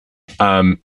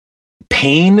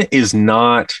pain is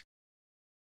not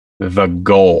the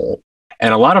goal.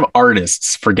 And a lot of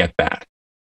artists forget that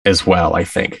as well, I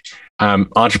think.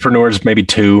 Entrepreneurs, maybe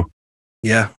too.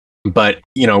 Yeah. But,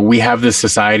 we have this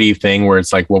society thing where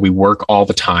it's like, well, we work all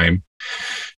the time.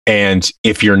 And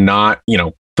if you're not,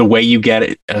 the way you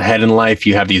get ahead in life,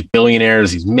 you have these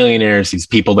billionaires, these millionaires, these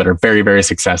people that are very, very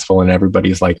successful. And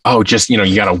everybody's like, oh, just,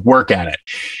 you got to work at it.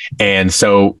 And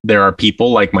so there are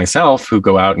people like myself who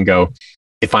go out and go,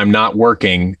 if I'm not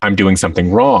working, I'm doing something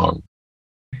wrong.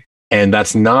 And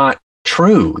that's not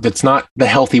true. That's not the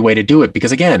healthy way to do it.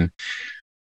 Because again,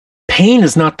 pain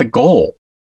is not the goal.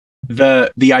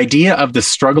 The idea of the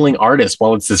struggling artist,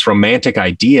 while it's this romantic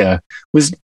idea,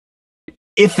 was,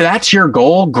 if that's your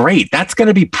goal, great. That's going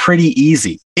to be pretty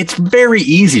easy. It's very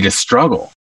easy to struggle.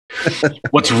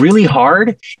 What's really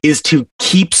hard is to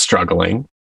keep struggling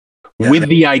with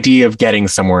the idea of getting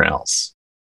somewhere else.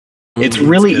 It's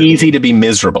really easy to be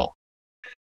miserable.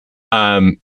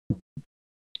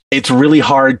 It's really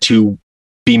hard to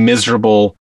be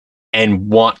miserable and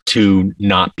want to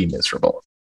not be miserable.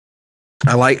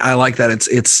 I like that.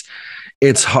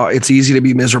 It's hard. It's easy to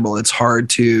be miserable. It's hard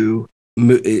to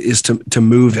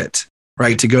move it,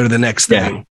 right? To go to the next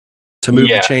thing, to move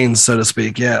the chains, so to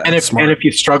speak. Yeah. And if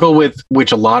you struggle with,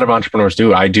 which a lot of entrepreneurs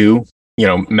do, I do,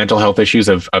 mental health issues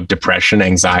of depression,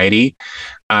 anxiety,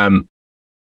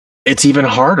 it's even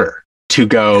harder to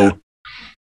go,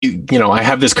 I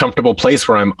have this comfortable place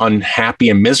where I'm unhappy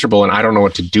and miserable and I don't know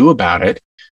what to do about it.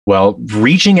 Well,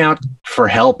 reaching out for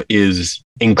help is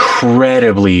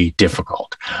incredibly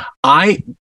difficult.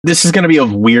 This is going to be a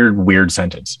weird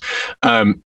sentence,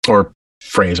 or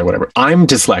phrase or whatever. I'm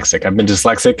dyslexic. I've been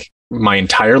dyslexic my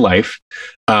entire life.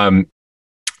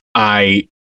 I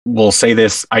will say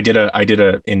this.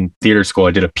 In theater school,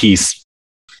 I did a piece.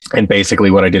 And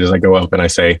basically what I did is I go up and I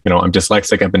say, I'm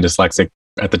dyslexic. I've been dyslexic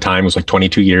at the time. It was like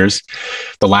 22 years.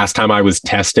 The last time I was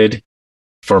tested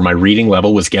for my reading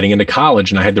level was getting into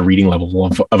college, and I had the reading level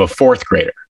of a fourth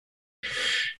grader.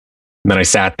 And then I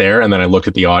sat there and then I looked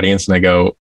at the audience and I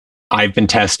go, I've been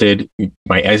tested.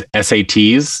 My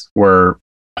SATs were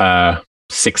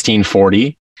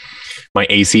 1640. My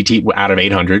ACT out of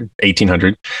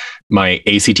 1800. My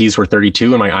ACTs were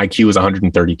 32 and my IQ was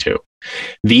 132.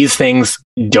 These things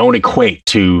don't equate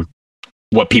to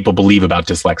what people believe about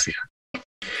dyslexia.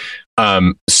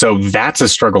 So that's a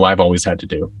struggle I've always had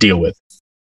to deal with.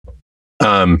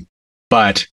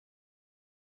 But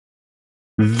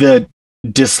the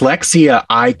dyslexia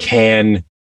I can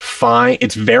find,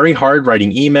 it's very hard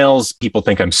writing emails. People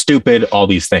think I'm stupid, all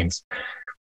these things.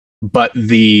 But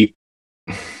the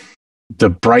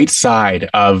bright side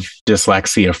of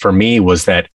dyslexia for me was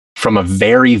that from a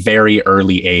very, very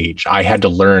early age, I had to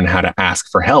learn how to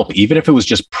ask for help, even if it was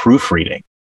just proofreading.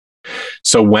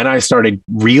 So when I started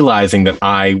realizing that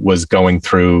I was going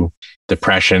through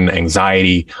depression,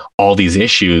 anxiety, all these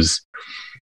issues,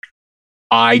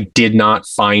 I did not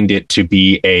find it to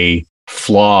be a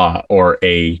flaw or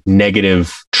a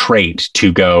negative trait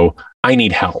to go, I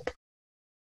need help.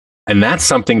 And that's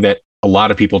something that a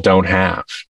lot of people don't have.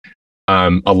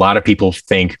 A lot of people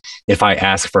think if I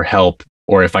ask for help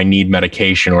or if I need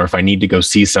medication or if I need to go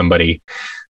see somebody,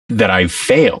 that I've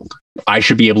failed. I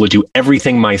should be able to do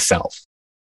everything myself.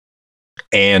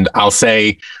 And I'll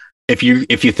say, if you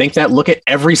think that, look at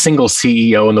every single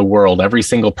CEO in the world, every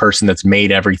single person that's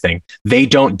made everything. They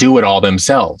don't do it all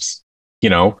themselves.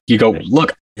 You go,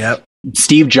 look,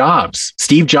 Steve Jobs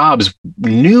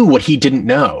knew what he didn't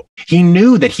know. He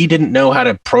knew that he didn't know how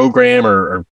to program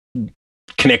or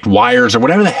connect wires or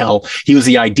whatever the hell. He was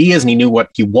the ideas and he knew what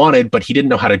he wanted, but he didn't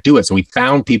know how to do it. So he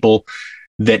found people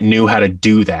that knew how to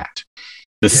do that.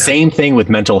 The same thing with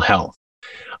mental health.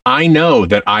 I know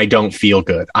that I don't feel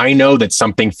good. I know that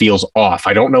something feels off.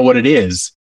 I don't know what it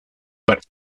is, but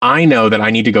I know that I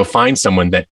need to go find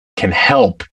someone that can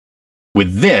help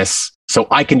with this so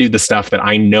I can do the stuff that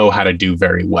I know how to do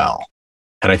very well.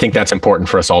 And I think that's important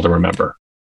for us all to remember.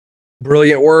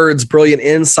 Brilliant words, brilliant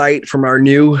insight from our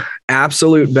new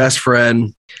absolute best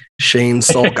friend, Shane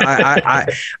Sulk. I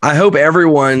hope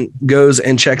everyone goes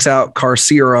and checks out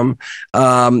Carcerum.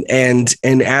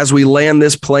 And as we land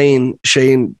this plane,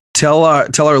 Shane, tell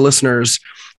our listeners,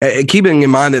 keeping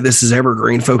in mind that this is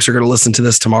evergreen, folks are going to listen to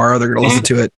this tomorrow. They're going to listen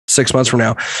to it 6 months from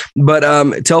now.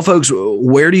 But tell folks,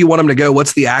 where do you want them to go?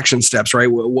 What's the action steps, right?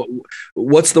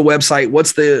 What's the website?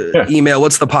 What's the email?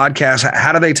 What's the podcast?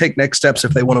 How do they take next steps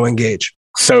if they want to engage?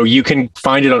 So you can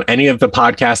find it on any of the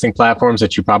podcasting platforms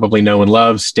that you probably know and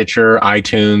love: Stitcher,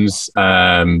 iTunes,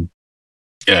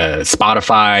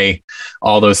 Spotify,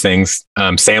 all those things.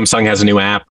 Samsung has a new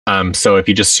app. So if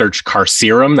you just search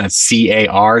Carcerum, that's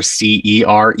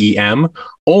CARCEREM,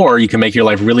 or you can make your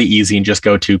life really easy and just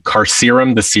go to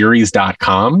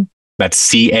carcerumtheseries.com.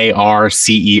 That's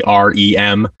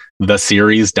CARCEREM,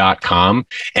 theseries.com.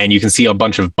 And you can see a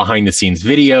bunch of behind the scenes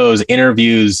videos,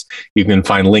 interviews. You can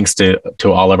find links to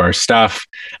all of our stuff.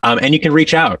 And you can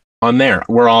reach out on there.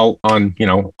 We're all on,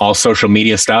 all social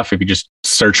media stuff. If you just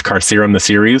search Carcerum, the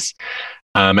series.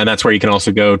 And that's where you can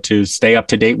also go to stay up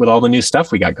to date with all the new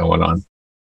stuff we got going on.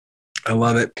 I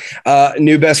love it.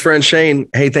 New best friend, Shane.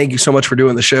 Hey, thank you so much for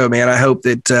doing the show, man. I hope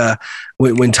that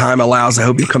when time allows, I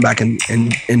hope you come back and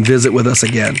visit with us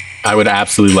again. I would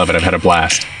absolutely love it. I've had a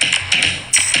blast.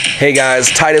 Hey guys,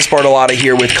 Titus Bartolotta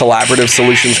here with Collaborative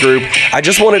Solutions Group. I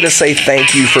just wanted to say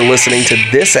thank you for listening to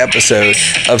this episode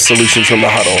of Solutions from the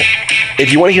Huddle.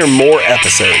 If you want to hear more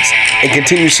episodes and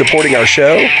continue supporting our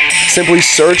show, simply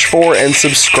search for and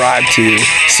subscribe to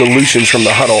Solutions from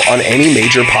the Huddle on any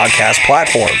major podcast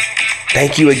platform.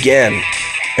 Thank you again,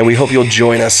 and we hope you'll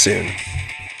join us soon.